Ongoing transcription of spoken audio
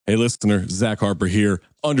Hey, listener, Zach Harper here.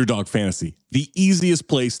 Underdog Fantasy, the easiest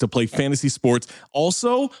place to play fantasy sports.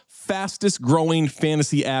 Also, fastest growing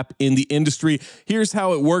fantasy app in the industry. Here's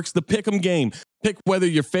how it works. The Pick'em game. Pick whether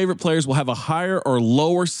your favorite players will have a higher or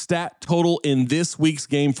lower stat total in this week's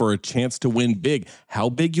game for a chance to win big. How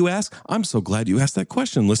big, you ask? I'm so glad you asked that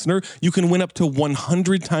question, listener. You can win up to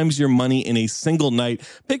 100 times your money in a single night.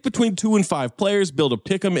 Pick between 2 and 5 players, build a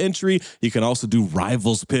Pick'em entry. You can also do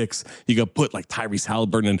rivals picks. You can put like Tyrese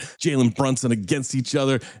Halliburton and Jalen Brunson against each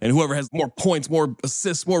other, and whoever has more points, more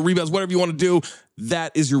assists, more rebounds, whatever you want to do,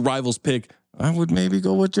 that is your rivals pick. I would maybe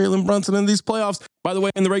go with Jalen Brunson in these playoffs. By the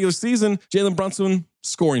way, in the regular season, Jalen Brunson,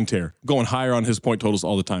 scoring tear, going higher on his point totals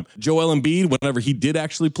all the time. Joel Embiid, whenever he did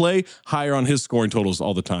actually play, higher on his scoring totals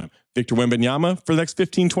all the time. Victor Wembanyama, for the next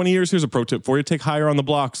 15, 20 years, here's a pro tip for you. Take higher on the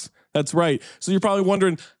blocks. That's right. So you're probably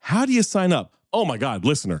wondering, how do you sign up? Oh my God,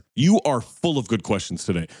 listener, you are full of good questions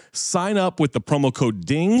today. Sign up with the promo code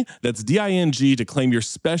DING, that's D-I-N-G, to claim your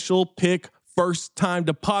special pick first time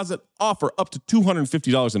deposit offer up to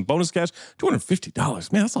 $250 in bonus cash.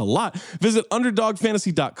 $250, man, that's a lot. Visit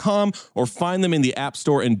underdogfantasy.com or find them in the App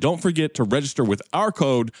Store. And don't forget to register with our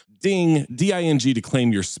code DING, D-I-N-G, to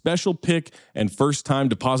claim your special pick and first time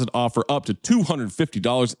deposit offer up to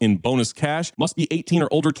 $250 in bonus cash. Must be 18 or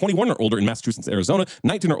older, 21 or older in Massachusetts, Arizona,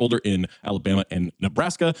 19 or older in Alabama and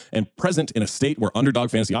Nebraska, and present in a state where Underdog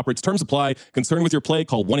Fantasy operates. Terms apply. Concerned with your play,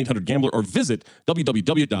 call 1-800-GAMBLER or visit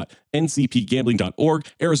www.ncpgambling.org.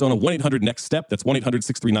 Arizona, 1-800-NEXT-STEP. That's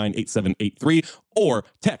 1-800-639-8783. Or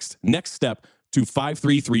text NEXT STEP to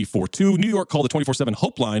 53342. New York, call the 24/7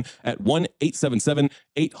 Hope line at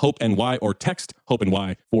 1-877-8-HOPE-NY or text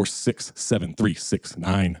HOPE-NY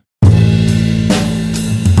 467-369.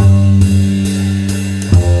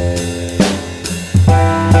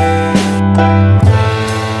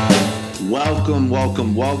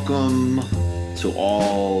 Welcome to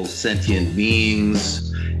all sentient beings.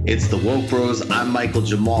 It's the Woke Bros. I'm Michael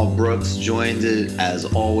Jamal Brooks, joined as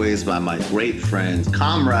always by my great friend,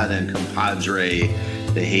 comrade and compadre,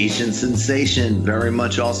 the Haitian sensation, very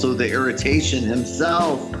much also the irritation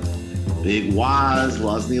himself, Big Waz,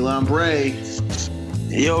 Wosny Lambre.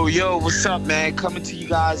 Yo, what's up, man? Coming to you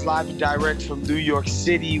guys live and direct from New York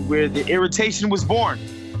City, where the irritation was born.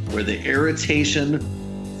 Where the irritation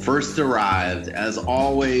first arrived. As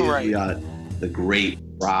always, right. We got the great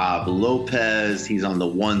Rob Lopez. He's on the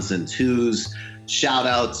ones and twos. Shout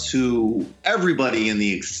out to everybody in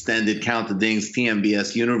the extended Count the Dings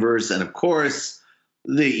TMBS universe. And of course,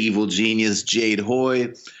 the evil genius, Jade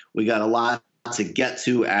Hoy. We got a lot to get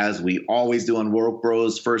to, as we always do on Woke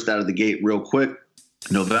Bros. First out of the gate, real quick.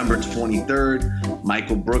 November 23rd,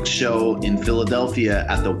 Michael Brooks show in Philadelphia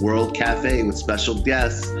at the World Cafe with special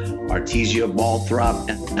guests Artesia Balthrop,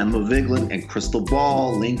 Emma Vigeland, and Crystal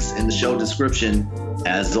Ball. Links in the show description.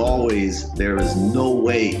 As always, there is no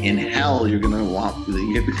way in hell you're gonna want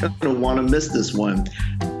to miss this one.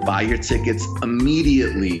 Buy your tickets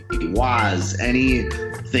immediately. Waz,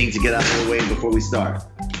 anything to get out of the way before we start?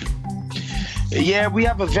 Yeah, we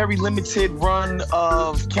have a very limited run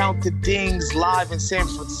of Count the Dings live in San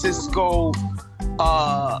Francisco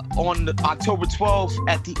on October 12th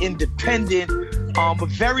at the Independent. A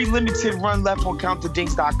very limited run left on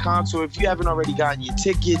CountTheDings.com. So if you haven't already gotten your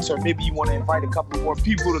tickets, or maybe you want to invite a couple more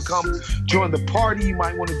people to come join the party, you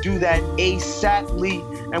might want to do that ASAPly.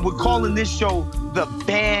 And we're calling this show the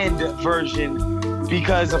band version,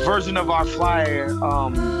 because a version of our flyer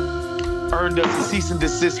earned us a cease and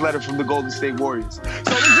desist letter from the Golden State Warriors. So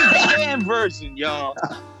this is the band version, y'all.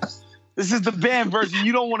 This is the band version.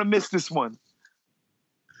 You don't want to miss this one.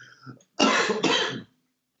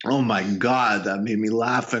 Oh my God, that made me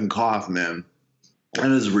laugh and cough, man.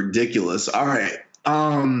 That is ridiculous. All right.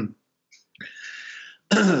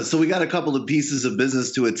 So we got a couple of pieces of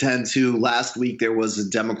business to attend to. Last week there was a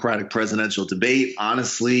Democratic presidential debate,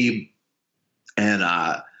 honestly, and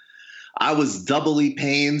I was doubly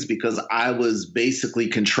pained because I was basically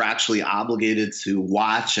contractually obligated to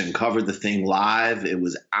watch and cover the thing live. It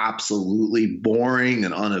was absolutely boring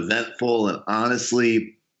and uneventful, and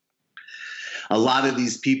honestly, a lot of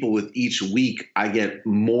these people with each week, I get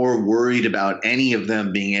more worried about any of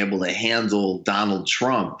them being able to handle Donald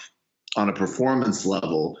Trump on a performance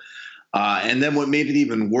level. And then what made it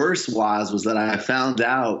even worse was that I found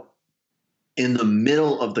out in the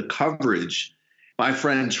middle of the coverage, my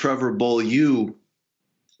friend Trevor Beaulieu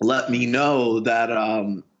let me know that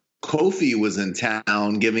Kofi was in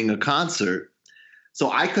town giving a concert. So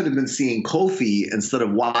I could have been seeing Kofi instead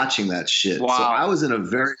of watching that shit. Wow. So I was in a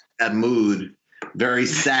very bad mood, very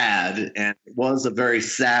sad, and it was a very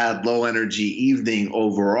sad, low energy evening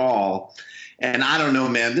overall. And I don't know,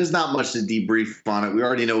 man, there's not much to debrief on it. We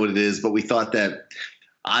already know what it is, but we thought that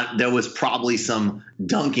there was probably some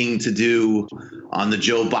dunking to do on the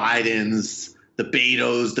Joe Bidens, the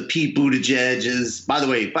Beto's, the Pete Buttigieg's. By the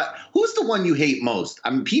way, but who's the one you hate most?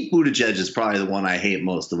 I mean, Pete Buttigieg is probably the one I hate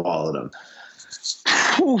most of all of them.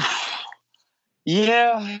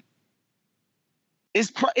 Yeah.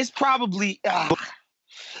 It's probably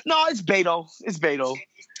no, it's Beto. It's Beto.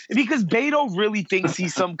 Because Beto really thinks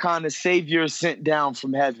he's some kind of savior sent down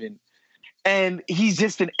from heaven. And he's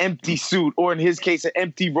just an empty suit, or in his case, an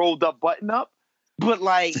empty rolled up button up. But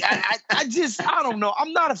like, I don't know.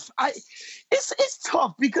 It's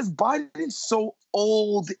tough because Biden's so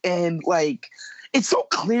old and like, it's so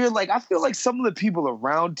clear. Like, I feel like some of the people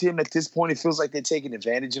around him at this point, it feels like they're taking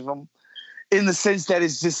advantage of him in the sense that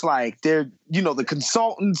it's just like they're, the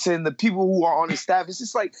consultants and the people who are on his staff. It's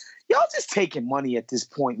just like, y'all just taking money at this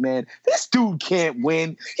point, man. This dude can't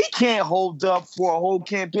win. He can't hold up for a whole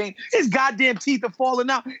campaign. His goddamn teeth are falling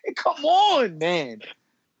out. And come on, man.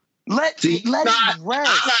 Let him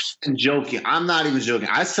rest. I'm not even joking.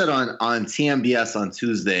 I said on TMBS on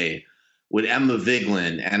Tuesday with Emma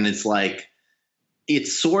Vigeland, and it's like,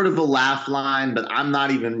 it's sort of a laugh line, but I'm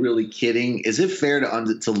not even really kidding. Is it fair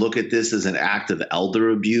to look at this as an act of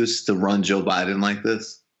elder abuse to run Joe Biden like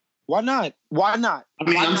this? Why not? I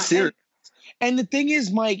mean, I'm serious. And the thing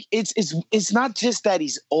is, Mike, it's not just that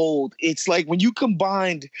he's old. It's like when you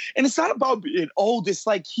combined, and it's not about being old. It's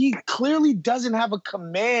like he clearly doesn't have a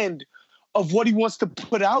command of what he wants to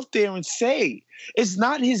put out there and say. It's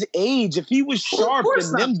not his age. If he was sharp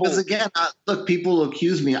and nimble. Because again, look, people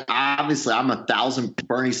accuse me. Obviously, I'm 1,000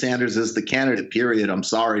 Bernie Sanders is the candidate, period. I'm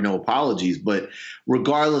sorry, no apologies. But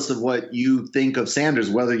regardless of what you think of Sanders,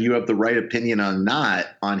 whether you have the right opinion or not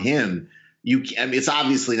on him, it's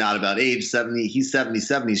obviously not about age. 70, he's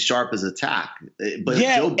 77. He's sharp as a tack. But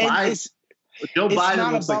yeah, Joe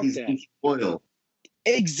Biden looks like he's spoiled.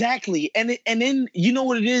 Exactly. And then you know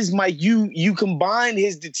what it is, Mike, you combine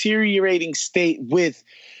his deteriorating state with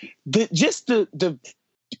the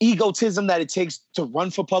egotism that it takes to run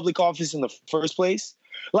for public office in the first place.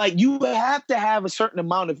 Like, you have to have a certain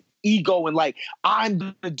amount of ego and like, I'm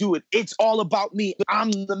going to do it. It's all about me. I'm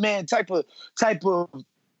the man type of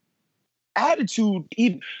attitude,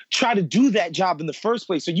 even try to do that job in the first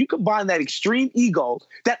place. So you combine that extreme ego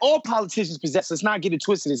that all politicians possess. Let's not get it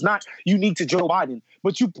twisted. It's not unique to Joe Biden,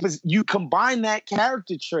 but you combine that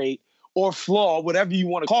character trait or flaw, whatever you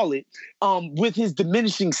want to call it, with his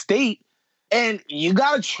diminishing state, and you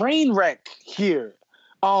got a train wreck here.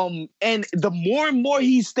 And the more and more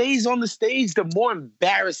he stays on the stage, the more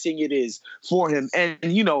embarrassing it is for him. And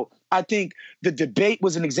I think the debate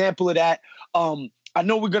was an example of that. I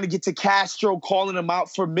know we're going to get to Castro calling him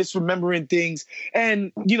out for misremembering things.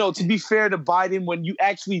 And, to be fair to Biden, when you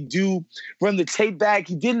actually do run the tape back,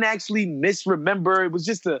 he didn't actually misremember. It was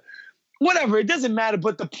just whatever. It doesn't matter.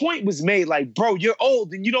 But the point was made, like, bro, you're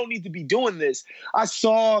old and you don't need to be doing this. I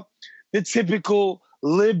saw the typical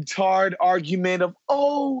libtard argument of,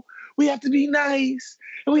 oh, we have to be nice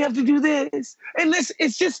and we have to do this. And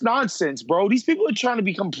it's just nonsense, bro. These people are trying to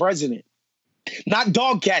become president. Not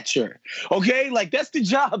dog catcher, okay? Like, that's the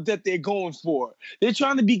job that they're going for. They're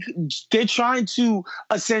trying to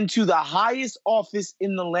ascend to the highest office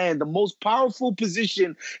in the land, the most powerful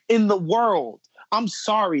position in the world. I'm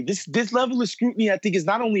sorry. This level of scrutiny, I think, is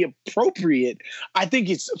not only appropriate, I think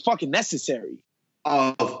it's fucking necessary.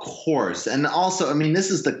 Of course. And also, I mean,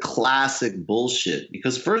 this is the classic bullshit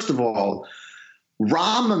because, first of all,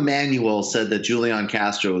 Rahm Emanuel said that Julian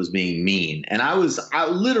Castro was being mean. And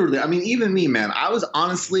even me, man, I was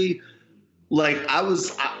honestly like,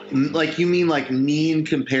 you mean like mean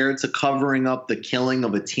compared to covering up the killing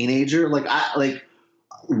of a teenager? Rahm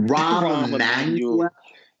Emanuel,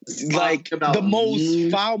 like the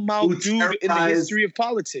most foul-mouthed dude in the history of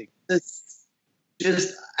politics.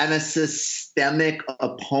 Just a systemic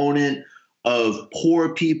opponent of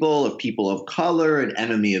poor people, of people of color, an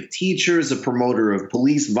enemy of teachers, a promoter of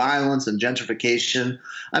police violence and gentrification.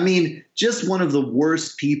 I mean, just one of the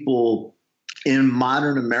worst people in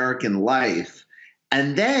modern American life.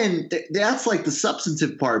 And then that's like the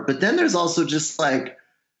substantive part. But then there's also just like,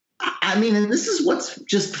 I mean, and this is what's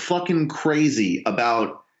just fucking crazy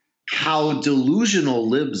about how delusional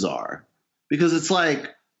libs are. Because it's like,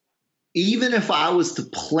 even if I was to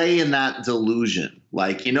play in that delusion,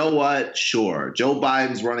 like, you know what? Sure, Joe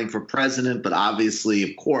Biden's running for president, but obviously, of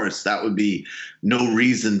course, that would be no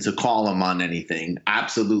reason to call him on anything.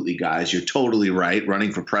 Absolutely, guys, you're totally right.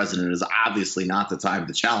 Running for president is obviously not the time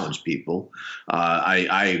to challenge people.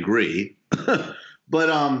 I agree.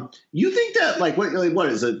 But you think that what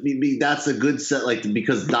is it? Maybe that's a good set, like,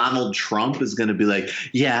 because Donald Trump is going to be like,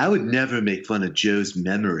 yeah, I would never make fun of Joe's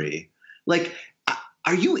memory. Like,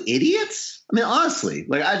 are you idiots? I mean, honestly,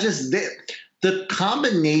 like, the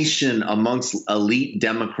combination amongst elite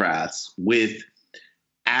Democrats with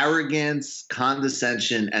arrogance,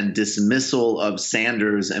 condescension, and dismissal of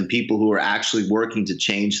Sanders and people who are actually working to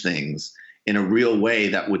change things in a real way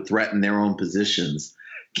that would threaten their own positions,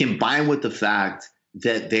 combined with the fact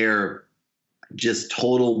that they're just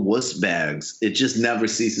total wuss bags, it just never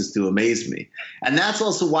ceases to amaze me. And that's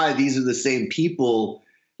also why these are the same people,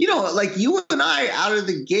 like you and I out of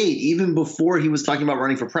the gate, even before he was talking about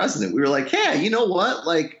running for president, we were like, hey, you know what?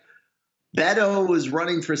 Like, Beto is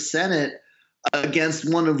running for Senate against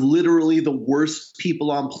one of literally the worst people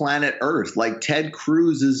on planet Earth. Like, Ted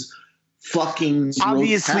Cruz is fucking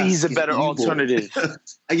obviously he's a better alternative.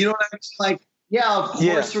 You know what I mean? Like, yeah, of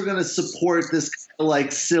course we're going to support this kind of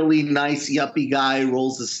like silly, nice, yuppie guy who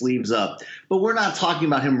rolls his sleeves up. But we're not talking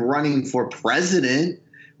about him running for president.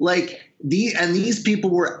 Like, these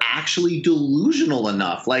people were actually delusional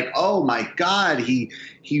enough. Like, oh my God, he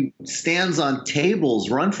stands on tables,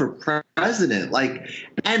 run for president. Like,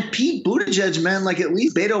 and Pete Buttigieg, man, like, at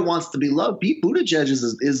least Beto wants to be loved. Pete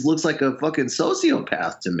Buttigieg looks like a fucking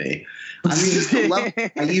sociopath to me. I mean, just the level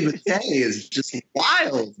naivete is just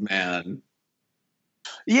wild, man.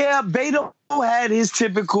 Yeah, Beto had his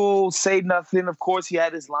typical say nothing. Of course, he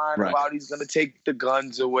had his line about he's going to take the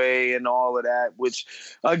guns away and all of that, which,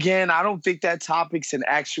 again, I don't think that topic's an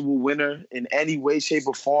actual winner in any way, shape,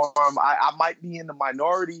 or form. I might be in the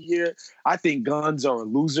minority here. I think guns are a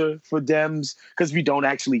loser for Dems because we don't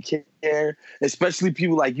actually care, especially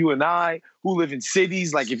people like you and I who live in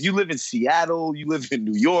cities. Like, if you live in Seattle, you live in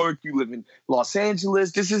New York, you live in Los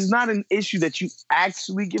Angeles, this is not an issue that you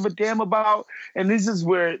actually give a damn about. And this is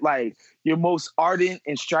where, like, your most ardent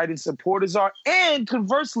and strident supporters are. And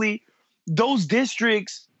conversely, those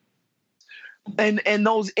districts and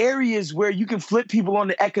those areas where you can flip people on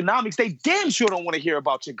the economics, they damn sure don't want to hear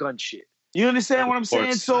about your gun shit. You understand what I'm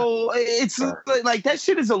saying? So it's like that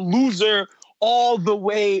shit is a loser all the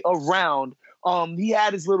way around. He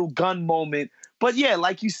had his little gun moment. But yeah,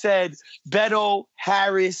 like you said, Beto,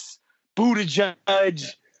 Harris, Buttigieg,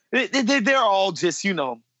 they're all just,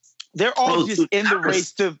 they're all just in the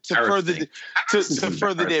race to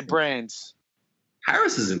further their brands.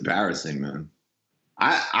 Harris is embarrassing, man.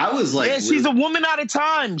 I was like, yeah, she's a woman out of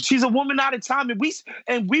time. She's a woman out of time,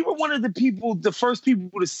 and we were one of the first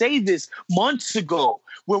people to say this months ago,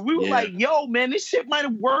 where we were like, "Yo, man, this shit might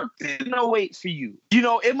have worked in 08 for you.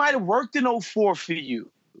 It might have worked in 04 for you.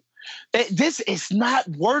 This is not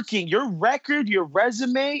working. Your record, your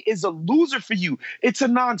resume is a loser for you. It's a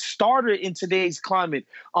non-starter in today's climate.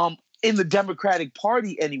 In the Democratic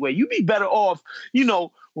Party anyway. You'd be better off,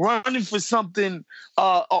 running for something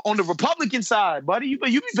on the Republican side, buddy. You'd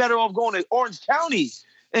be better off going to Orange County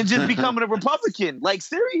and just becoming a Republican. Like,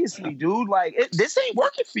 seriously, dude. Like, this ain't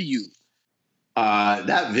working for you.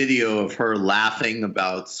 That video of her laughing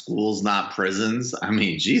about schools, not prisons. I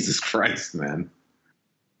mean, Jesus Christ, man.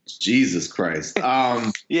 Jesus Christ.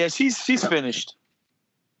 Yeah, she's finished.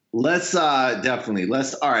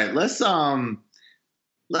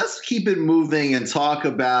 Let's keep it moving and talk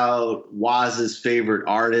about Waz's favorite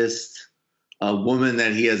artist, a woman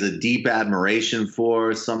that he has a deep admiration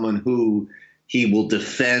for, someone who he will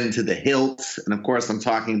defend to the hilt. And of course, I'm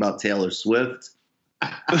talking about Taylor Swift.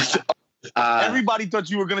 Everybody thought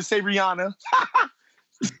you were going to say Rihanna.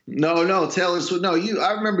 No, Taylor Swift. No,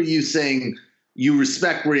 I remember you saying you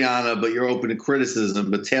respect Rihanna, but you're open to criticism.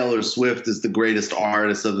 But Taylor Swift is the greatest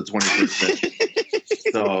artist of the 21st century.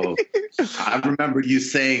 So I remember you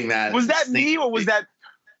saying that. Was that me or was that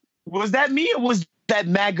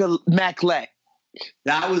Mac Leck?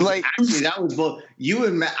 That was both you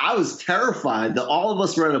and Matt. I was terrified that all of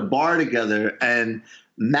us were at a bar together and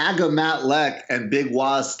MAGA Matt Leck and Big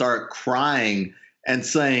Waz start crying and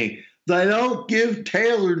saying, "They don't give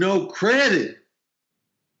Taylor no credit."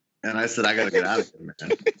 And I said, I got to get out of here,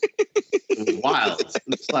 man. It was wild.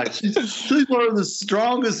 It's like, she's one of the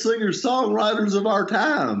strongest singer-songwriters of our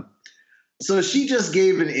time. So she just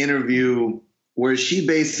gave an interview where she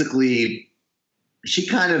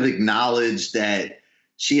kind of acknowledged that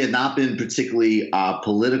she had not been particularly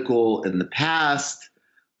political in the past.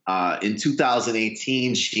 In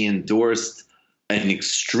 2018, she endorsed an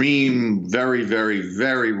extreme, very, very,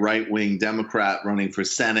 very right-wing Democrat running for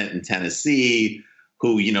Senate in Tennessee,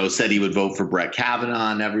 who, said he would vote for Brett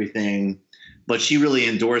Kavanaugh and everything. But she really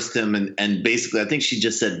endorsed him. And basically, I think she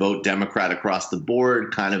just said vote Democrat across the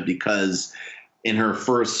board, kind of because in her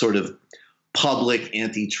first sort of public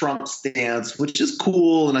anti-Trump stance, which is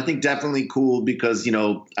cool. And I think definitely cool because,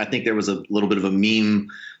 I think there was a little bit of a meme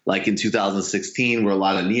like in 2016 where a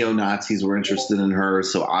lot of neo-Nazis were interested in her.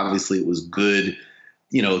 So obviously it was good,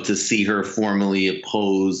 to see her formally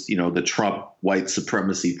oppose, the Trump white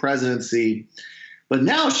supremacy presidency. But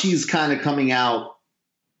now she's kind of coming out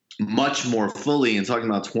much more fully and talking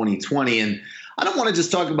about 2020. And I don't want to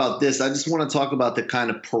just talk about this. I just want to talk about the kind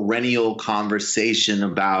of perennial conversation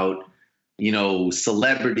about,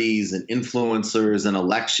 celebrities and influencers and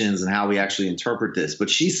elections and how we actually interpret this. But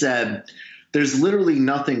she said, there's literally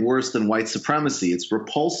nothing worse than white supremacy. It's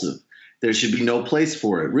repulsive. There should be no place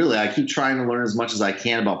for it. Really, I keep trying to learn as much as I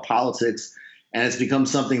can about politics, and it's become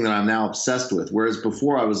something that I'm now obsessed with. Whereas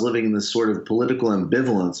before I was living in this sort of political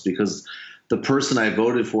ambivalence because the person I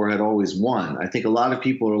voted for had always won. I think a lot of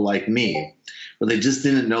people are like me, but they just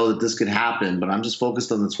didn't know that this could happen. But I'm just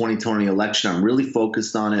focused on the 2020 election. I'm really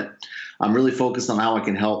focused on it. I'm really focused on how I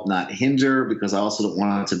can help, not hinder, because I also don't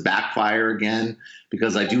want it to backfire again,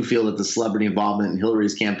 because I do feel that the celebrity involvement in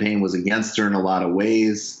Hillary's campaign was against her in a lot of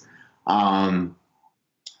ways.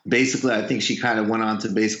 Basically, I think she kind of went on to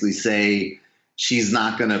basically say she's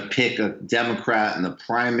not going to pick a Democrat in the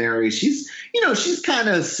primary. She's kind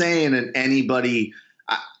of saying that anybody,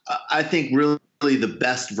 I think really the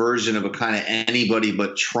best version of a kind of anybody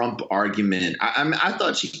but Trump argument. I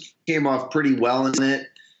thought she came off pretty well in it.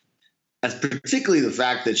 As particularly the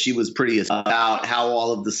fact that she was pretty about how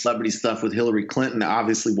all of the celebrity stuff with Hillary Clinton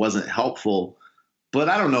obviously wasn't helpful. But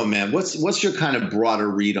I don't know, man. What's your kind of broader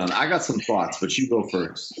read on it? I got some thoughts, but you go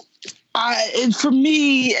first. And for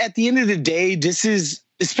me, at the end of the day, this is,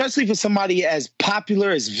 especially for somebody as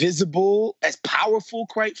popular, as visible, as powerful,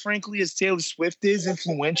 quite frankly, as Taylor Swift is,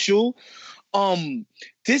 influential.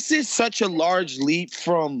 This is such a large leap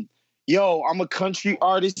from, I'm a country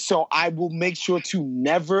artist, so I will make sure to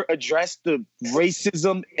never address the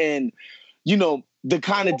racism and, the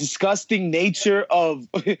kind of disgusting nature of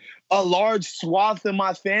a large swath of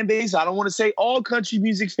my fan base. I don't want to say all country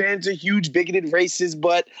music fans are huge, bigoted, racist,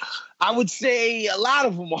 but I would say a lot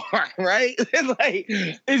of them are, right?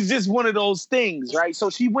 It's just one of those things, right?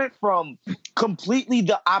 So she went from completely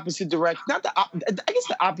the opposite direction. I guess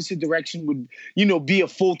the opposite direction would, be a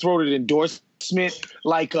full-throated endorsement,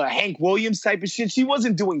 like a Hank Williams type of shit. She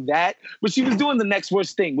wasn't doing that, but she was doing the next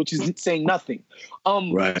worst thing, which is saying nothing.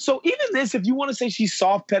 Right. So even this, if you want to say she's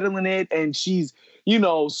soft pedaling it and she's,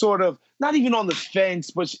 sort of not even on the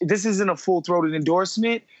fence, but this isn't a full-throated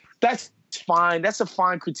endorsement, that's fine. That's a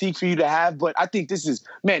fine critique for you to have. But I think this is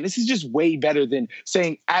just way better than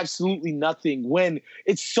saying absolutely nothing when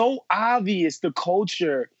it's so obvious the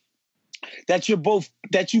culture that you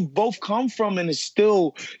both come from and is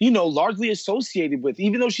still, largely associated with,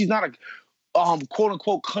 even though she's not a quote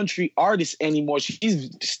unquote country artist anymore. She's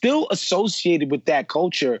still associated with that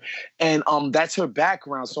culture. And that's her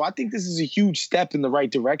background. So I think this is a huge step in the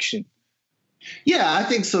right direction. Yeah, I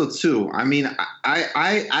think so too. I mean,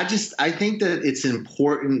 I think that it's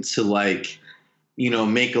important to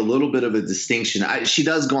make a little bit of a distinction. She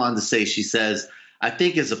does go on to say, she says, I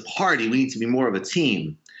think as a party, we need to be more of a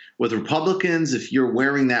team. With Republicans, if you're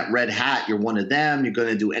wearing that red hat, you're one of them. You're going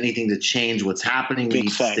to do anything to change what's happening. We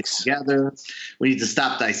need to stick together. We need to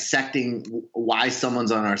stop dissecting why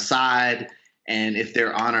someone's on our side. And if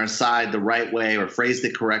they're on our side the right way or phrased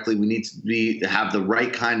it correctly, we need to have the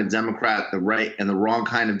right kind of Democrat, the right and the wrong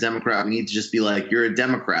kind of Democrat. We need to just be like, you're a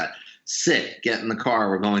Democrat. Sit, get in the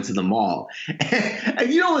car. We're going to the mall.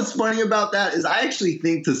 And what's funny about that is I actually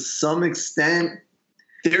think to some extent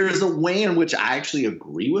there is a way in which I actually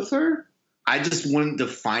agree with her. I just wouldn't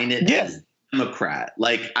define it as Democrat.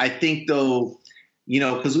 I think though,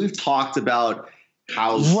 because we've talked about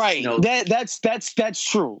how right. That's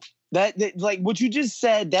true. That what you just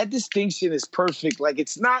said, that distinction is perfect.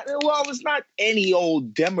 It's not any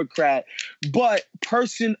old Democrat, but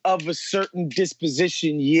person of a certain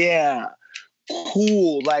disposition. Yeah,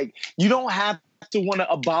 cool. You don't have to want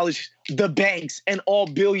to abolish the banks and all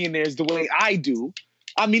billionaires the way I do.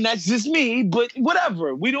 I mean, that's just me, but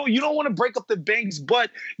whatever. You don't want to break up the banks,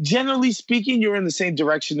 but generally speaking, you're in the same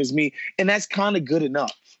direction as me. And that's kind of good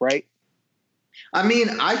enough, right? I mean,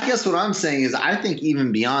 I guess what I'm saying is I think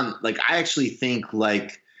even beyond, I actually think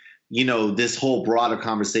this whole broader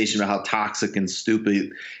conversation about how toxic and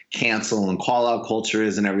stupid cancel and call out culture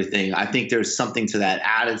is and everything. I think there's something to that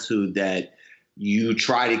attitude that you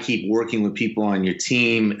try to keep working with people on your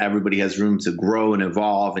team. Everybody has room to grow and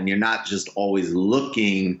evolve. And you're not just always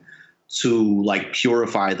looking to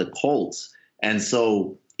purify the cult. And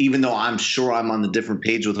so even though I'm sure I'm on the different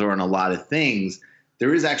page with her on a lot of things,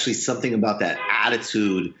 there is actually something about that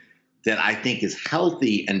attitude that I think is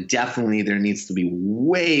healthy, and definitely there needs to be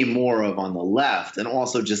way more of on the left, and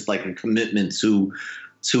also just like a commitment to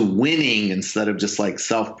winning instead of just like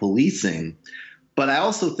self-policing. But I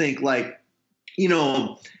also think like, you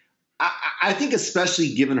know, I think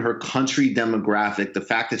especially given her country demographic, the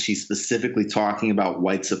fact that she's specifically talking about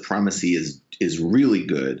white supremacy is really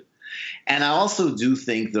good. And I also do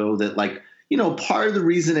think, though, that like, you know, part of the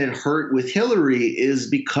reason it hurt with Hillary is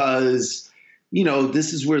because, you know,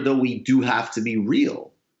 this is where, though, we do have to be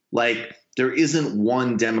real. Like, there isn't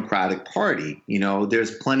one Democratic Party. You know,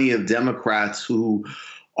 there's plenty of Democrats who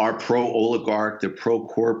are pro-oligarch, they're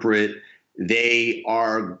pro-corporate. They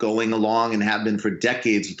are going along and have been for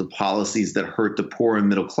decades with the policies that hurt the poor and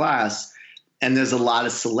middle class. And there's a lot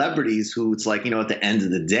of celebrities who it's like, you know, at the end of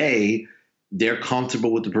the day, they're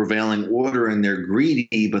comfortable with the prevailing order and they're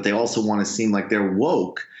greedy, but they also want to seem like they're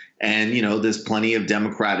woke. And, you know, there's plenty of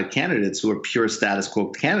Democratic candidates who are pure status quo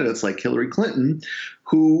candidates like Hillary Clinton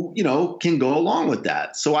who, you know, can go along with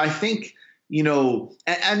that. So I think, you know,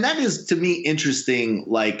 and that is to me interesting,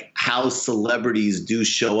 like how celebrities do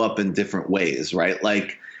show up in different ways, right?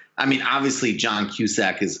 Like, I mean, obviously John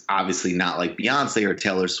Cusack is obviously not like Beyonce or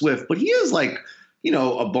Taylor Swift, but he is like, you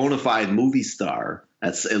know, a bona fide movie star.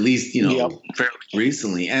 That's at least, you know, fairly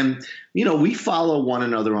recently. And, you know, we follow one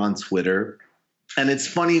another on Twitter. And it's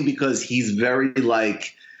funny because he's very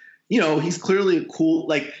like, you know, he's clearly a cool,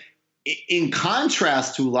 like in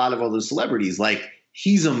contrast to a lot of other celebrities, like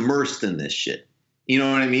he's immersed in this shit. You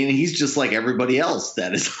know what I mean? He's just like everybody else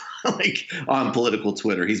that is like on political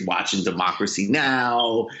Twitter. He's watching Democracy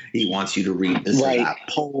Now! He wants you to read this or that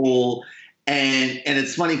poll. And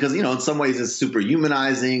it's funny because, you know, in some ways it's super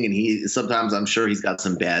humanizing, and sometimes I'm sure he's got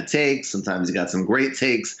some bad takes. Sometimes he's got some great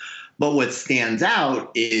takes. But what stands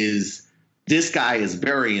out is this guy is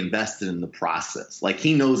very invested in the process. Like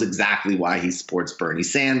he knows exactly why he supports Bernie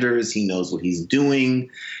Sanders. He knows what he's doing.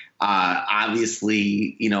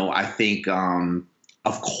 Obviously, you know, I think,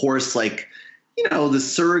 of course, like, you know, the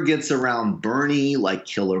surrogates around Bernie, like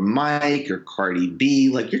Killer Mike or Cardi B,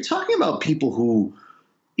 like you're talking about people who,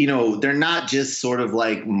 you know, they're not just sort of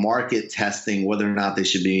like market testing whether or not they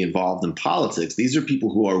should be involved in politics. These are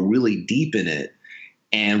people who are really deep in it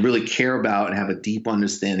and really care about and have a deep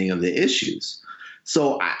understanding of the issues.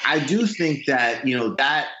 So I do think that, you know,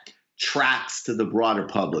 that tracks to the broader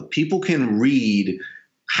public. People can read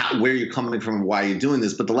where you're coming from and why you're doing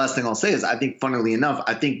this. But the last thing I'll say is I think, funnily enough,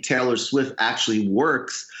 I think Taylor Swift actually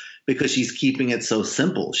works because she's keeping it so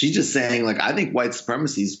simple. She's just saying, like, I think white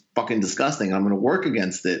supremacy is fucking disgusting, and I'm going to work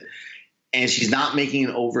against it. And she's not making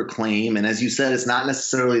an overclaim. And as you said, it's not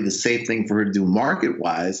necessarily the safe thing for her to do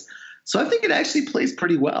market-wise. So I think it actually plays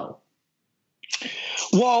pretty well.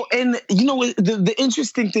 Well, and, you know, the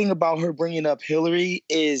interesting thing about her bringing up Hillary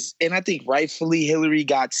is, and I think rightfully Hillary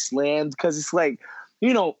got slammed because it's like,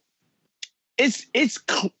 you know, it's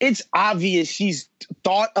obvious she's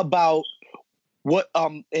thought about what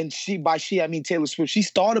and by she I mean Taylor Swift. She's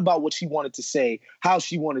thought about what she wanted to say, how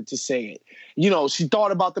she wanted to say it. You know, she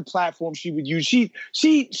thought about the platform she would use. She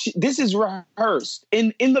this is rehearsed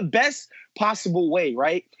in the best possible way,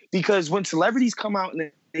 right? Because when celebrities come out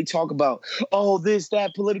and they talk about, oh, this,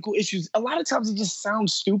 that, political issues, a lot of times it just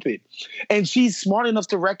sounds stupid. And she's smart enough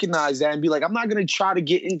to recognize that and be like, I'm not going to try to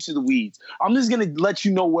get into the weeds. I'm just going to let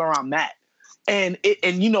you know where I'm at. And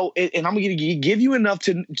I'm going to give you enough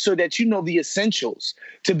so that you know the essentials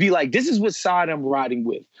to be like, this is what side I'm riding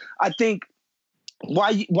with. I think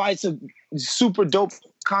why it's a super dope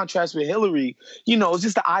contrast with Hillary, you know, it's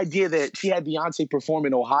just the idea that she had Beyonce perform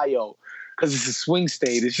in Ohio because it's a swing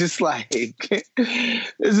state. It's just like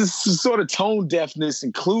there's this sort of tone deafness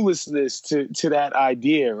and cluelessness to that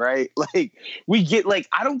idea, right? Like we get like,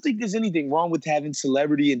 I don't think there's anything wrong with having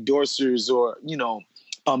celebrity endorsers or, you know,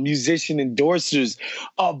 musician endorsers,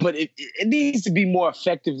 but it needs to be more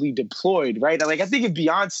effectively deployed, right? Like I think if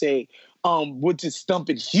Beyonce would just stump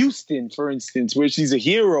in Houston, for instance, where she's a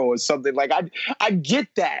hero or something, like I get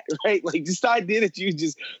that, right? Like just the idea that you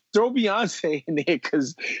just throw Beyonce in there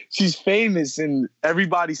because she's famous and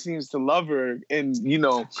everybody seems to love her, and you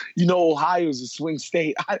know Ohio's a swing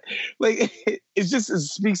state. It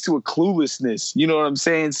speaks to a cluelessness. You know what I'm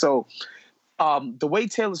saying? So. The way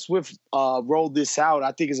Taylor Swift rolled this out,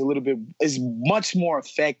 I think is much more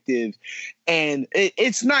effective, and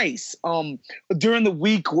it's nice. During the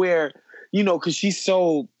week where, you know, because she's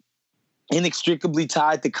so inextricably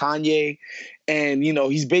tied to Kanye, and you know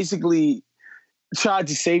he's basically tried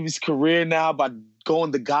to save his career now by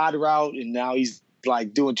going the God route, and now he's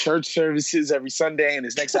like doing church services every Sunday, and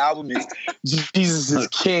his next album is Jesus is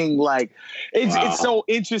King. Like it's so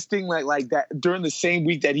interesting. Like that during the same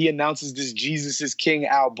week that he announces this Jesus is King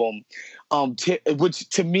album, which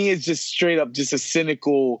to me is just straight up just a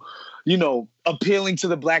cynical, appealing to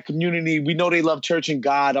the Black community. We know they love church and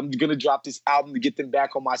God. I'm going to drop this album to get them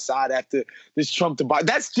back on my side after this Trump debate.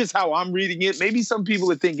 That's just how I'm reading it. Maybe some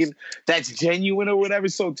people are thinking that's genuine or whatever.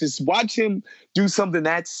 So to watch him do something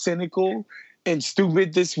that's cynical and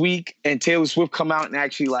stupid this week, and Taylor Swift come out and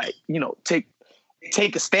actually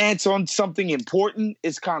take a stance on something important,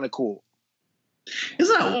 is kind of cool.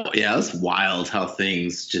 Isn't that, that's wild how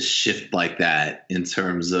things just shift like that in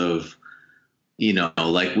terms of,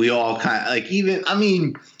 like we all kind of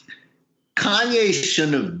Kanye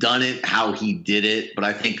shouldn't have done it how he did it. But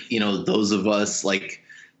I think, those of us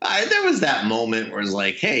there was that moment where it's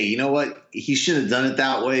like, hey, you know what? He shouldn't have done it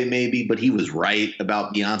that way maybe, but he was right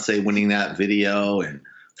about Beyonce winning that video and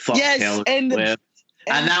fuck Taylor Swift.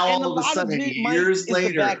 And now all of a sudden, years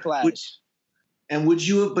later, would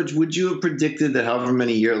you have predicted that however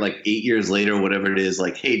many years, like 8 years later, whatever it is,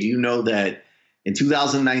 like, hey, do you know that in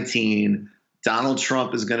 2019, Donald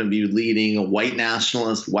Trump is going to be leading a white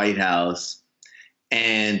nationalist White House,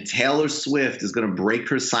 and Taylor Swift is going to break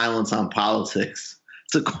her silence on politics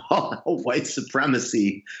to call out white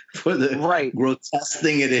supremacy for the grotesque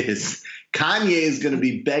thing it is. Kanye is going to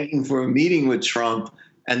be begging for a meeting with Trump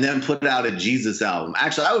and then put out a Jesus album.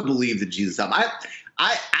 Actually, I would believe the Jesus album.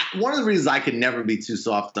 I one of the reasons I could never be too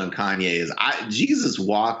soft on Kanye is Jesus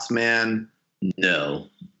Walks, man. No.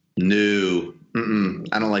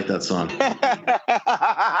 I don't like that song.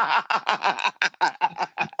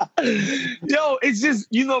 Yo, it's just,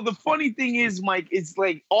 the funny thing is, Mike, it's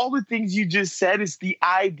like all the things you just said is the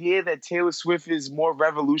idea that Taylor Swift is more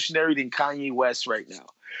revolutionary than Kanye West right now.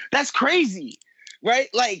 That's crazy, right?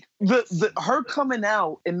 Like her coming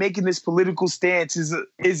out and making this political stance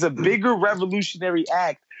is a bigger revolutionary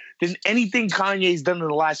act than anything Kanye's done in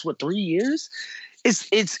the last 3 years.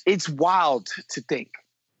 It's wild to think.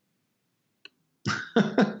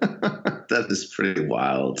 That is pretty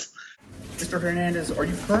wild. Mr. Hernandez, are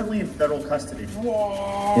you currently in federal custody?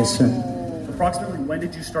 Yes, sir. Approximately when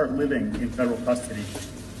did you start living in federal custody?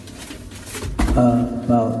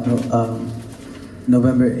 About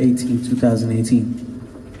November 18, 2018.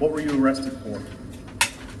 What were you arrested for?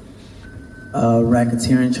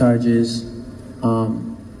 Racketeering charges,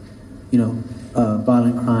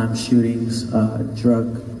 violent crimes, shootings,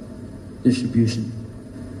 drug distribution.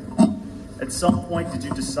 At some point, did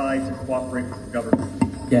you decide to cooperate with the government?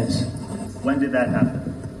 Yes. When did that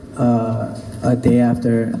happen? A day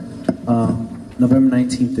after, November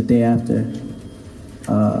 19th, the day after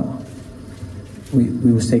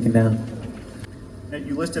we was taken down. Now,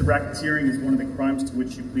 you listed racketeering as one of the crimes to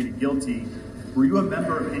which you pleaded guilty. Were you a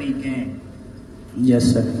member of any gang?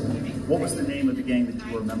 Yes, sir. What was the name of the gang that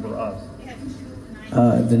you were a member of?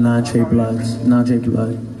 The Non-Trey Blood.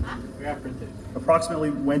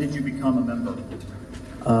 Approximately when did you become a member?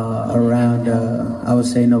 Around, I would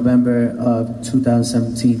say November of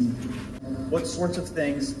 2017. What sorts of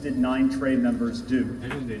things did 9Trey members do?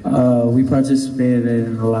 We participated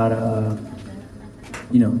in a lot of,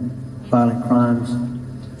 violent crimes,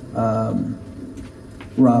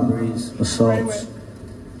 robberies, assaults,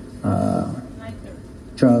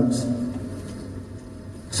 drugs,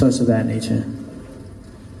 sorts of that nature.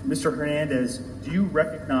 Mr. Hernandez, do you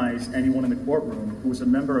recognize anyone in the courtroom who was a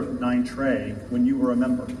member of 9Trey when you were a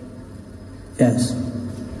member? Yes.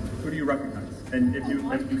 Who do you recognize? And if you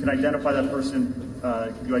can identify that person,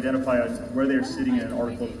 could you identify where they're sitting in an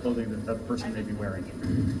article of clothing that that person may be wearing?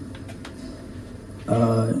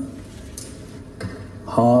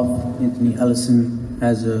 Hoff, Anthony Ellison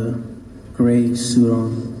has a gray suit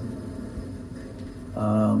on.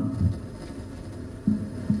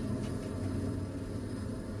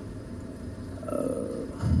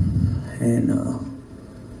 And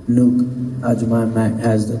Nuke Ajuman Mac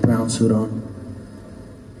has the brown suit on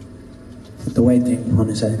with the white thing on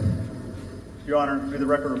his head. Your Honor, may the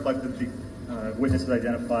record reflect that the witnesses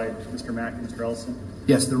identified Mr. Mack and Mr. Ellison?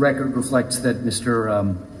 Yes, the record reflects that Mr.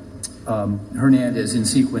 Hernandez, in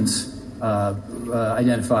sequence,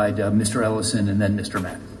 identified Mr. Ellison and then Mr.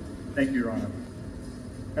 Mack. Thank you, Your Honor.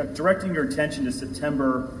 Now, directing your attention to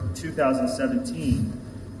September 2017,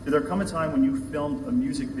 did there come a time when you filmed a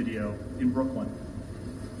music video in Brooklyn?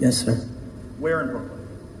 Yes, sir. Where in Brooklyn?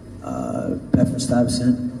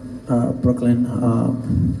 Bedford-Stuyvesant, Brooklyn,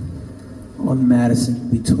 on Madison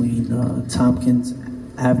between Tompkins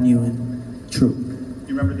Avenue and Troop. Do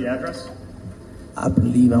you remember the address? I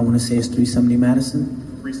believe, I want to say it's 370 Madison.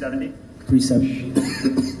 370? 370.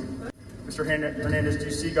 Mr. Mr. Hernandez, do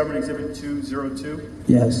you see Government Exhibit 202?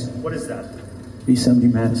 Yes. What is that? 370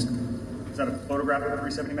 Madison. Is that a photograph of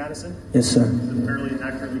 370 Madison? Yes, sir. Does it fairly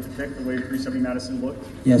accurately depict the way 370 Madison looked?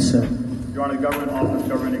 Yes, sir. Your Honor, the government offers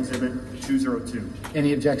Government Exhibit 202.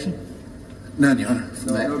 Any objection? None, Your Honor.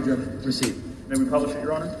 No objection. Proceed. May we publish it,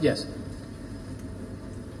 Your Honor? Yes.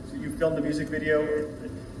 So you filmed the music video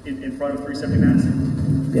in front of 370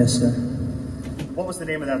 Madison? Yes, sir. What was the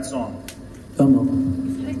name of that song? Gummo.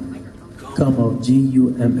 Gummo.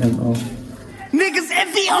 Gummo. Niggas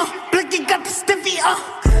envy, Blicky got the stiffy,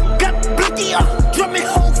 got Blicky, drumming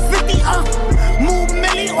home 50, move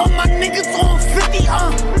milli, all my niggas on 50,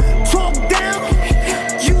 talk down,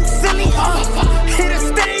 you silly, hit a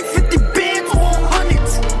stain, 50 bands on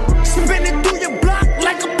hundreds, spin it through your block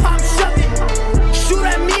like a pop shove it, shoot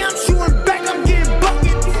at me, I'm shooting back, I'm getting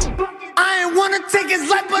buckets, I ain't wanna take his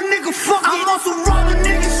life, but nigga fuck it, I'm also robbing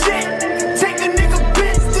nigga shit, take a nigga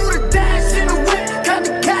bitch, do the dash in the whip, got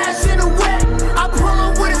the cash in the whip. I pull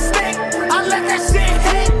up with a stick, I let that shit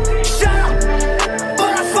hit. Shut up,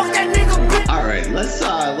 but I fuck that nigga bitch. All right,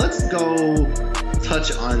 let's go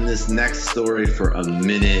touch on this next story for a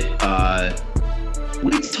minute.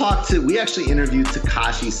 We actually interviewed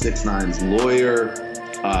Tekashi 6ix9ine's lawyer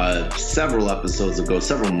several episodes ago,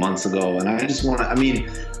 several months ago, and I just want to. I mean,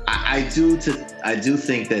 I do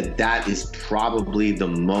think that is probably the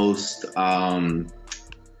most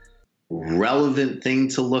relevant thing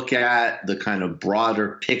to look at, the kind of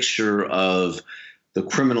broader picture of the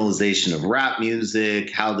criminalization of rap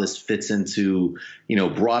music, how this fits into,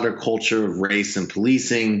 broader culture of race and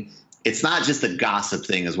policing. It's not just a gossip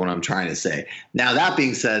thing is what I'm trying to say. Now, that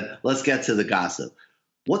being said, let's get to the gossip.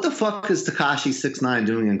 What the fuck is Tekashi 6ix9ine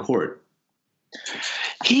doing in court?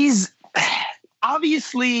 He's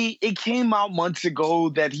obviously, it came out months ago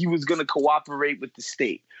that he was going to cooperate with the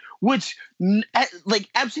state, which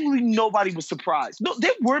absolutely nobody was surprised. No,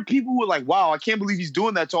 there were people who were like, wow, I can't believe he's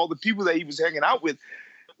doing that to all the people that he was hanging out with.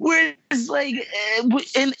 Whereas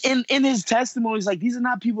in his testimony, he's like, these are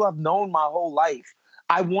not people I've known my whole life.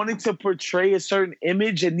 I wanted to portray a certain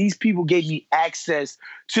image, and these people gave me access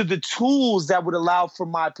to the tools that would allow for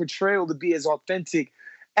my portrayal to be as authentic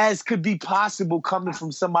as could be possible coming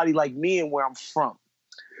from somebody like me and where I'm from.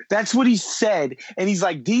 That's what he said. And he's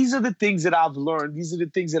like, these are the things that I've learned. These are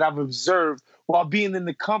the things that I've observed while being in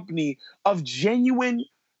the company of genuine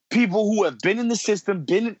people who have been in the system,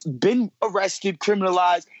 been arrested,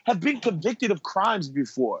 criminalized, have been convicted of crimes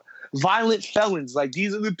before, violent felons. Like,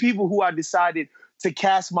 these are the people who I decided to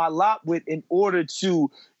cast my lot with in order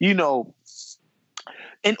to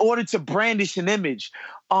brandish an image.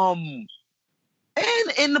 And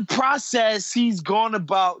in the process, he's gone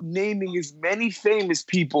about naming as many famous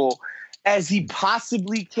people as he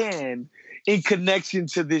possibly can in connection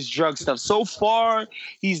to this drug stuff. So far,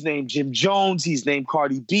 he's named Jim Jones, he's named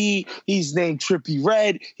Cardi B, he's named Trippie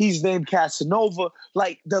Redd, he's named Casanova.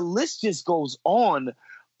 Like, the list just goes on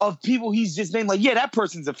of people he's just named. Like, yeah, that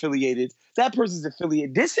person's affiliated. That person's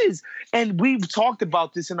affiliated. And we've talked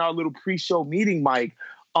about this in our little pre-show meeting, Mike.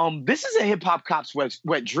 This is a hip-hop cop's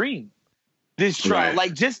wet dream. This trial, right.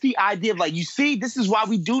 Like, just the idea of, like, you see, this is why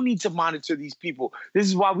we do need to monitor these people. This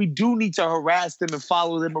is why we do need to harass them and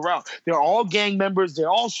follow them around. They're all gang members. They're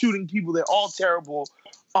all shooting people. They're all terrible.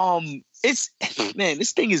 This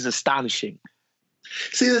thing is astonishing.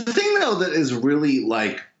 See, the thing, though, that is really,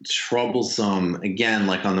 like, troublesome, again,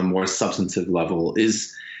 like, on the more substantive level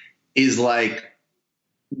is like,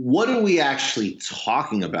 what are we actually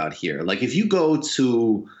talking about here? Like, if you go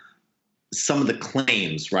to some of the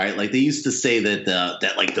claims, right? Like, they used to say that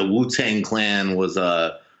the Wu-Tang Clan was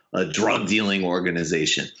a drug dealing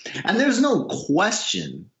organization. And there's no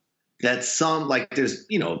question that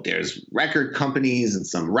there's record companies and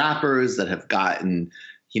some rappers that have gotten,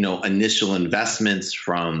 initial investments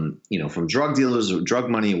from drug dealers or drug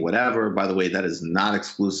money or whatever. By the way, that is not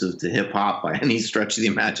exclusive to hip hop by any stretch of the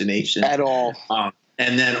imagination at all.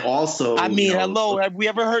 And then also, hello, have we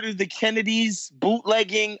ever heard of the Kennedys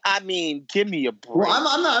bootlegging? Give me a break. Well,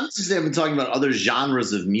 I'm just even talking about other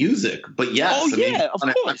genres of music, but yes. Of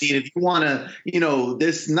course. If you want to,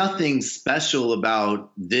 there's nothing special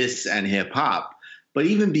about this and hip hop, but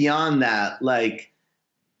even beyond that, like,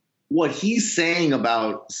 what he's saying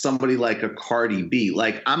about somebody like a Cardi B,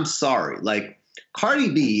 like, I'm sorry, like, Cardi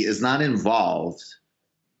B is not involved,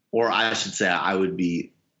 or I should say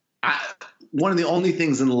one of the only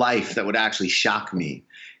things in life that would actually shock me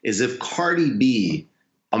is if Cardi B,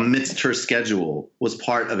 amidst her schedule, was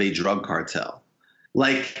part of a drug cartel.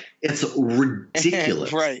 Like, it's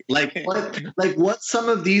ridiculous. Right. What some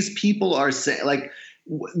of these people are saying, like,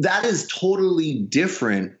 that is totally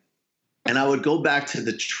different And I would go back to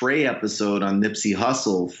the Trey episode on Nipsey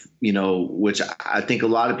Hussle, which I think a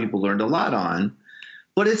lot of people learned a lot on.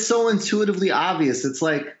 But it's so intuitively obvious. It's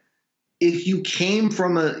like, if you came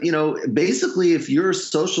from basically if your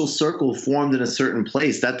social circle formed in a certain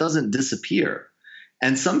place, that doesn't disappear.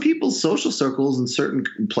 And some people's social circles in certain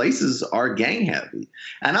places are gang heavy.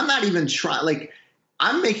 And I'm not even trying,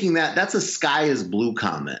 I'm making that's a sky is blue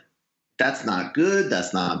comment. That's not good.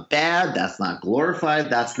 That's not bad. That's not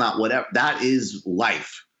glorified. That's not whatever. That is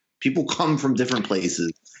life. People come from different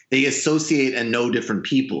places. They associate and know different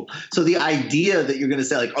people. So the idea that you're going to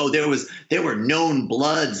say there were known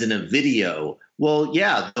bloods in a video. Well,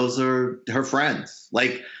 yeah, those are her friends.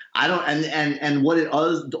 I don't, and what it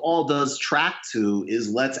all does track to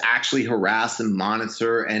is let's actually harass and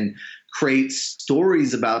monitor and create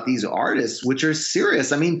stories about these artists, which are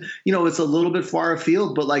serious. I mean, it's a little bit far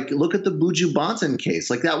afield, but look at the Buju Banton case.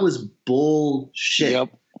 That was bullshit. Yep.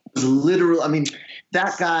 It was literal. I mean,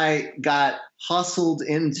 that guy got hustled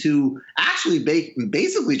into actually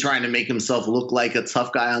basically trying to make himself look like a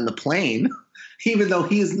tough guy on the plane, even though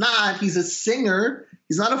he is not. He's a singer.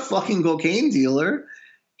 He's not a fucking cocaine dealer.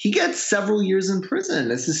 He gets several years in prison.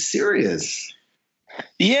 This is serious.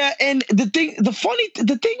 Yeah, and the thing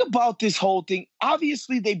about this whole thing,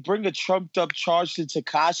 obviously they bring a trumped up charge to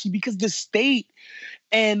Tekashi because the state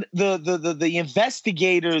and the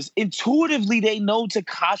investigators, intuitively they know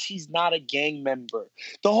Tekashi's not a gang member.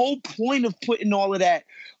 The whole point of putting all of that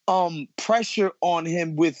pressure on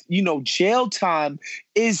him with, jail time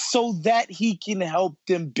is so that he can help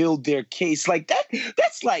them build their case.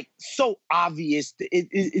 That's so obvious.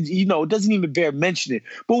 It doesn't even bear mentioning.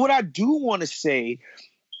 But what I do want to say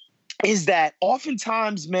is that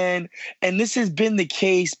oftentimes, man, and this has been the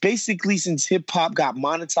case basically since hip hop got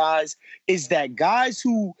monetized, is that guys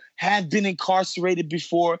who have been incarcerated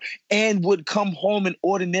before and would come home and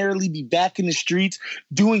ordinarily be back in the streets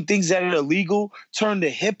doing things that are illegal turn to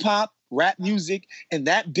hip hop, rap music, and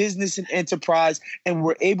that business and enterprise, and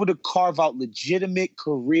were able to carve out legitimate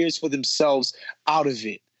careers for themselves out of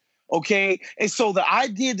it. Okay? And so the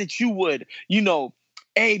idea that you would,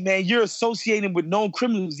 hey, man, you're associating with known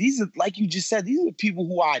criminals. These are, like you just said, these are the people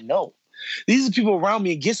who I know. These are people around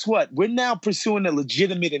me. And guess what? We're now pursuing a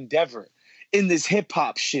legitimate endeavor in this hip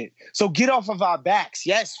hop shit. So get off of our backs.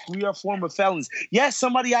 Yes, we are former felons. Yes,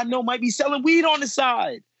 somebody I know might be selling weed on the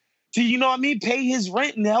side to, pay his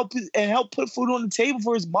rent and help put food on the table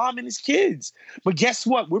for his mom and his kids. But guess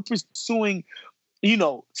what? We're pursuing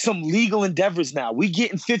some legal endeavors now. We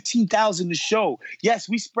getting 15,000 to show. Yes,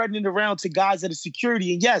 we spreading it around to guys that are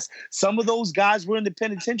security. And yes, some of those guys were in the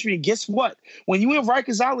penitentiary. And guess what? When you in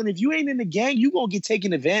Rikers Island, if you ain't in the gang, you gonna get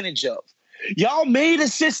taken advantage of. Y'all made a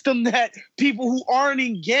system that people who aren't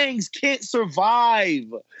in gangs can't survive.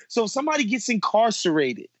 So if somebody gets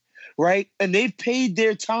incarcerated, right, and they've paid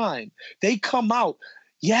their time, they come out.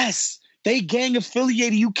 Yes, they gang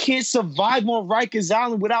affiliated. You can't survive on Rikers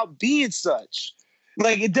Island without being such.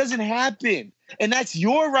 It doesn't happen. And that's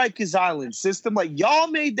your Rikers Island system. Y'all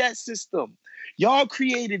made that system. Y'all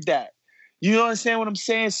created that. You understand what I'm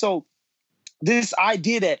saying? So this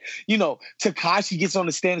idea that, Tekashi gets on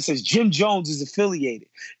the stand and says Jim Jones is affiliated.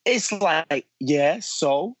 It's yeah,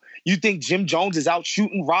 so you think Jim Jones is out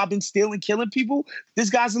shooting, robbing, stealing, killing people? This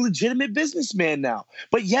guy's a legitimate businessman now.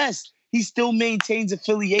 But yes, he still maintains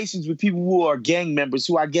affiliations with people who are gang members,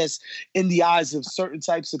 who I guess in the eyes of certain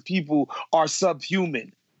types of people are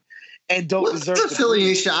subhuman and don't deserve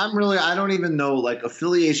affiliation. I don't even know.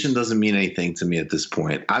 Affiliation doesn't mean anything to me at this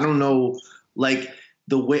point. I don't know.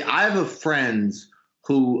 The way I have a friend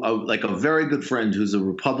who, a very good friend who's a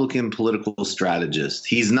Republican political strategist.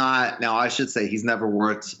 He's not, now I should say he's never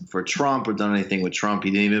worked for Trump or done anything with Trump.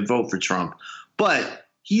 He didn't even vote for Trump, but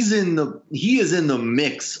he is in the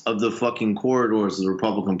mix of the fucking corridors of the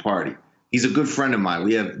Republican Party. He's a good friend of mine.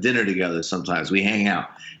 We have dinner together sometimes. We hang out.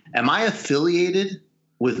 Am I affiliated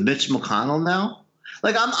with Mitch McConnell now?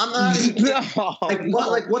 I'm not even,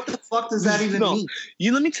 what the fuck does that even mean?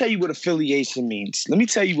 Let me tell you what affiliation means. No, I'm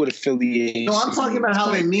talking about how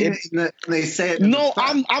they mean it when they say it. No,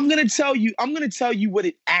 I'm gonna tell you what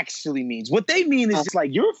it actually means. What they mean is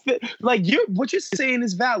what you're saying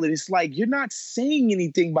is valid. It's you're not saying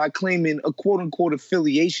anything by claiming a quote unquote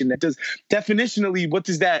affiliation. That does definitionally,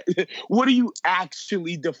 what are you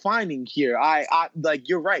actually defining here?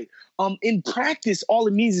 You're right. In practice, all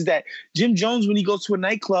it means is that Jim Jones, when he goes to a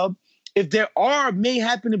nightclub, if there may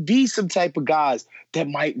happen to be some type of guys that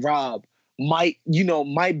might rob, might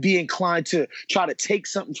be inclined to try to take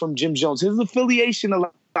something from Jim Jones, his affiliation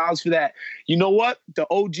for that. You know what? The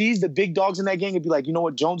OGs, the big dogs in that gang would be like, you know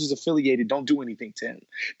what? Jones is affiliated. Don't do anything to him.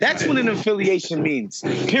 That's what an affiliation means.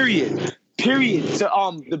 Period.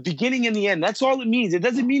 To the beginning and the end. That's all it means. It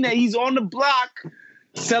doesn't mean that he's on the block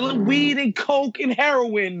selling weed and coke and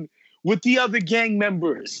heroin with the other gang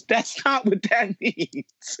members. That's not what that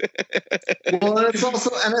means. Well, it's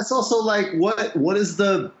also like what is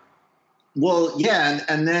the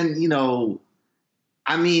and then, you know,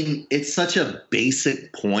 I mean, it's such a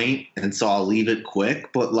basic point, and so I'll leave it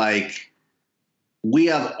quick, but like we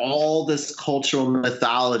have all this cultural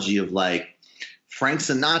mythology of like Frank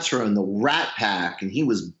Sinatra and the Rat Pack, and he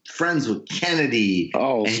was friends with Kennedy.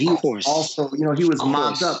 Oh, and he was also, you know, he was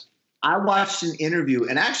mobbed up. I watched an interview,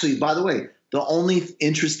 and actually, by the way, the only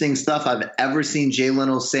interesting stuff I've ever seen Jay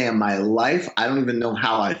Leno say in my life, I don't even know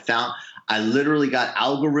how I literally got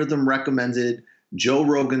algorithm recommended Joe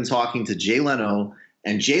Rogan talking to Jay Leno,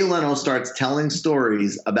 and Jay Leno starts telling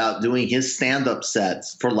stories about doing his stand-up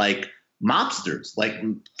sets for like mobsters, like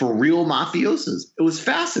for real mafiosos. It was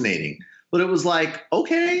fascinating. But it was like,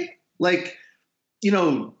 okay, like, you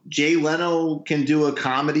know, Jay Leno can do a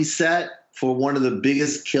comedy set for one of the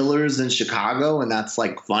biggest killers in Chicago, and that's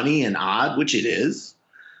like funny and odd, which it is.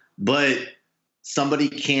 But somebody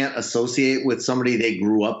can't associate with somebody they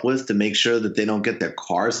grew up with to make sure that they don't get their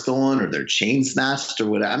car stolen or their chain snatched or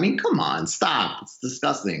whatever. I mean, come on, stop. It's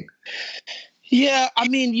disgusting. Yeah, I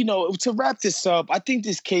mean, you know, to wrap this up, I think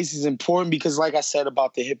this case is important because, like I said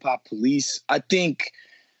about the hip hop police, I think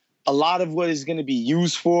a lot of what is going to be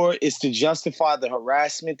used for is to justify the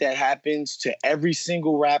harassment that happens to every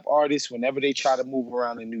single rap artist whenever they try to move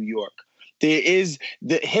around in New York. The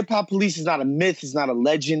hip hop police is not a myth, it's not a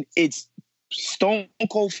legend, it's stone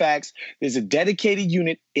cold facts. There's a dedicated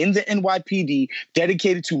unit in the NYPD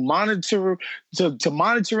dedicated to monitoring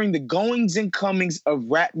the goings and comings of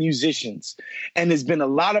rap musicians. And there's been a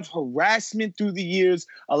lot of harassment through the years,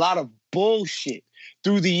 a lot of bullshit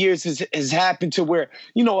through the years has happened to where,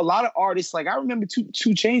 you know, a lot of artists, like I remember 2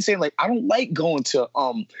 Chainz saying, like, I don't like going to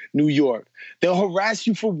New York. They'll harass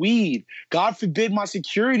you for weed. God forbid my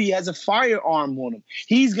security has a firearm on him.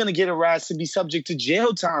 He's going to get harassed and be subject to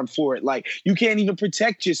jail time for it. Like, you can't even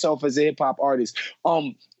protect yourself as a hip hop artist.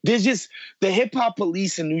 There's just the hip hop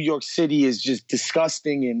police in New York City is just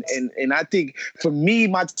disgusting. And I think for me,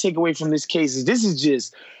 my takeaway from this case is this is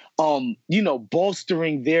just, you know,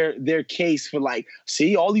 bolstering their case for like,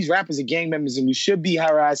 see, all these rappers are gang members and we should be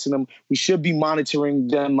harassing them. We should be monitoring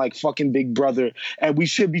them like fucking Big Brother. And we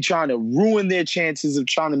should be trying to ruin their chances of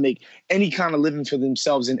trying to make any kind of living for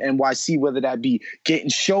themselves in NYC, whether that be getting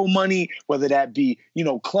show money, whether that be, you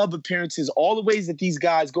know, club appearances, all the ways that these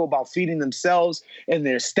guys go about feeding themselves and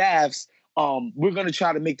their staffs. We're going to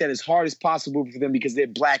try to make that as hard as possible for them because they're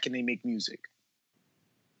black and they make music.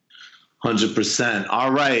 100%.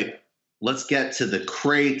 All right. Let's get to the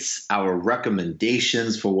crates, our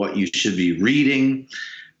recommendations for what you should be reading,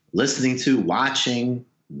 listening to, watching,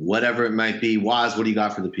 whatever it might be. Waz, what do you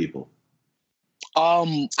got for the people?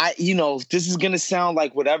 This is going to sound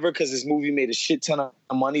like whatever because this movie made a shit ton of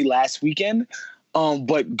money last weekend.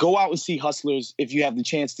 But go out and see Hustlers if you have the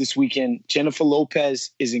chance this weekend. Jennifer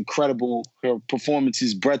Lopez is incredible. Her performance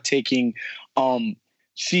is breathtaking.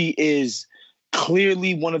 She is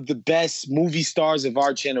clearly one of the best movie stars of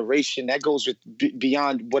our generation. That goes with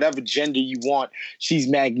beyond whatever gender you want. She's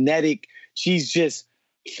magnetic. She's just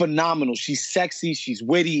phenomenal. She's sexy. She's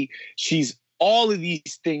witty. She's all of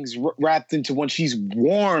these things wrapped into one. She's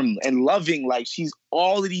warm and loving. Like, she's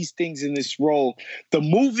all of these things in this role. The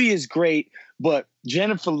movie is great, but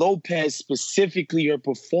Jennifer Lopez, specifically her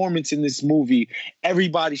performance in this movie,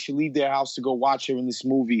 everybody should leave their house to go watch her in this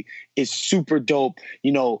movie. It's super dope.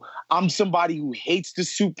 You know, I'm somebody who hates the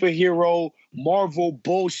superhero, Marvel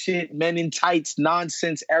bullshit, men in tights,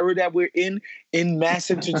 nonsense era that we're in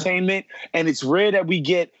mass entertainment. And it's rare that we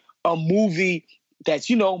get a movie that's,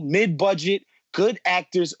 you know, mid-budget, good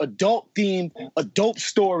actors, adult theme, a dope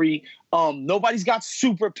story. Nobody's got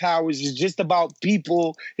superpowers. It's just about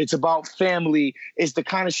people. It's about family. It's the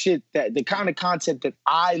kind of shit the kind of content that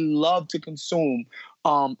I love to consume.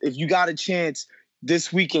 If you got a chance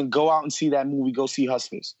this weekend, go out and see that movie. Go see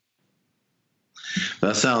Hustlers.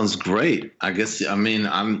 That sounds great. I guess,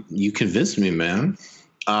 you convinced me, man.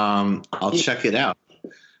 I'll check it out.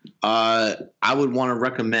 I would want to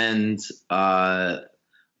recommend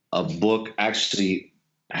a book. Actually,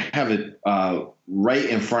 I have it right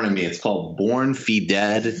in front of me. It's called Born Fee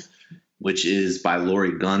Dead, which is by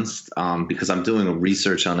Laurie Gunst, because I'm doing a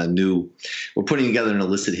research on we're putting together an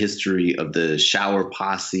illicit history of the Shower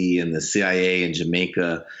Posse and the CIA in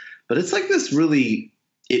Jamaica. But it's like this really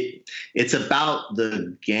it's about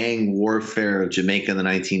the gang warfare of Jamaica in the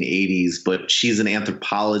 1980s, but she's an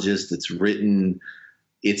anthropologist. It's written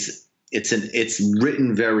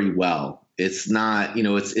very well. It's not,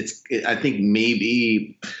 I think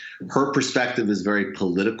maybe her perspective is very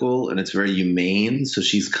political and it's very humane. So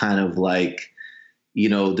she's kind of like,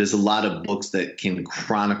 there's a lot of books that can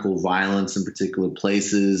chronicle violence in particular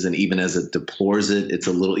places. And even as it deplores it, it's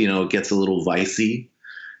a little, it gets a little vicey.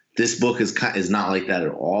 This book is not like that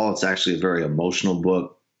at all. It's actually a very emotional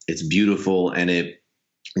book. It's beautiful, and it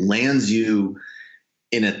lands you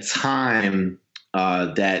in a time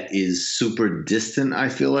that is super distant, I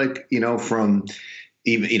feel like, from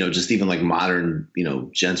even like modern,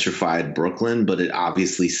 gentrified Brooklyn, but it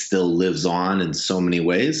obviously still lives on in so many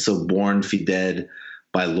ways. So Born Fi Dead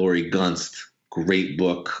by Laurie Gunst, great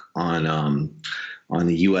book on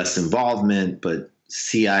the U.S. involvement, but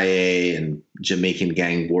CIA and Jamaican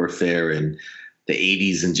gang warfare in the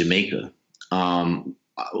 80s in Jamaica.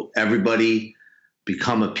 Everybody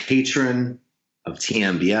become a patron of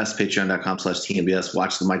TMBS, patreon.com/TMBS.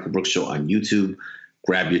 Watch the Michael Brooks Show on YouTube.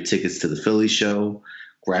 Grab your tickets to the Philly show.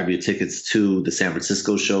 Grab your tickets to the San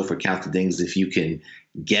Francisco show for Count the Dings if you can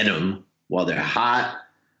get them while they're hot.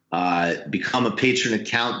 Become a patron of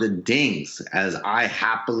Count the Dings, as I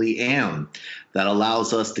happily am. That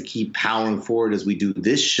allows us to keep powering forward as we do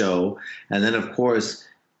this show. And then, of course,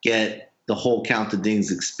 get the whole Count the Dings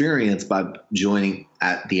experience by joining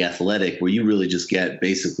at The Athletic, where you really just get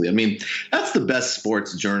basically, that's the best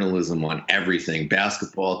sports journalism on everything: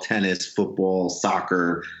 basketball, tennis, football,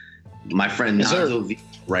 soccer. My friend Nazo V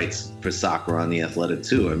writes for soccer on The Athletic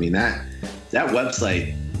too. That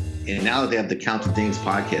website, and now that they have the Count the Dings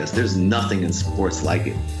podcast, there's nothing in sports like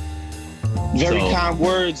it. Very kind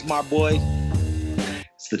words, my boy.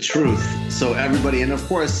 It's the truth. So everybody, and of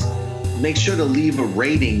course, make sure to leave a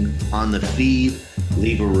rating on the feed,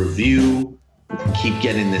 leave a review, keep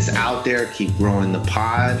getting this out there, keep growing the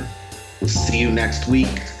pod. We'll see you next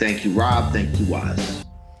week. Thank you, Rob. Thank you, Waz.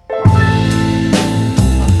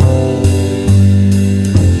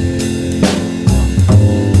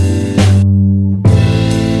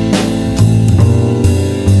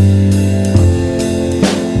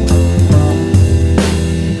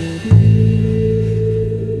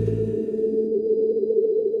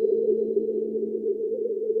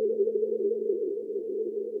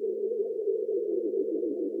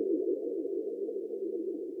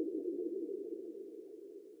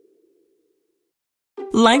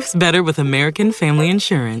 Life's better with American Family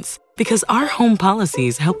Insurance because our home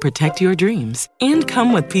policies help protect your dreams and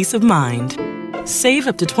come with peace of mind. Save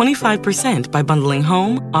up to 25% by bundling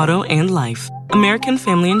home, auto, and life. American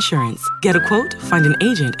Family Insurance. Get a quote, find an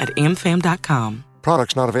agent at amfam.com.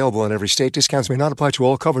 Products not available in every state. Discounts may not apply to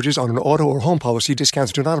all coverages on an auto or home policy.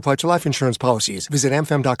 Discounts do not apply to life insurance policies. Visit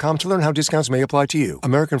amfam.com to learn how discounts may apply to you.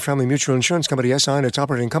 American Family Mutual Insurance Company, SI, and its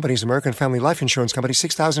operating companies, American Family Life Insurance Company,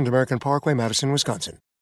 6000 American Parkway, Madison, Wisconsin.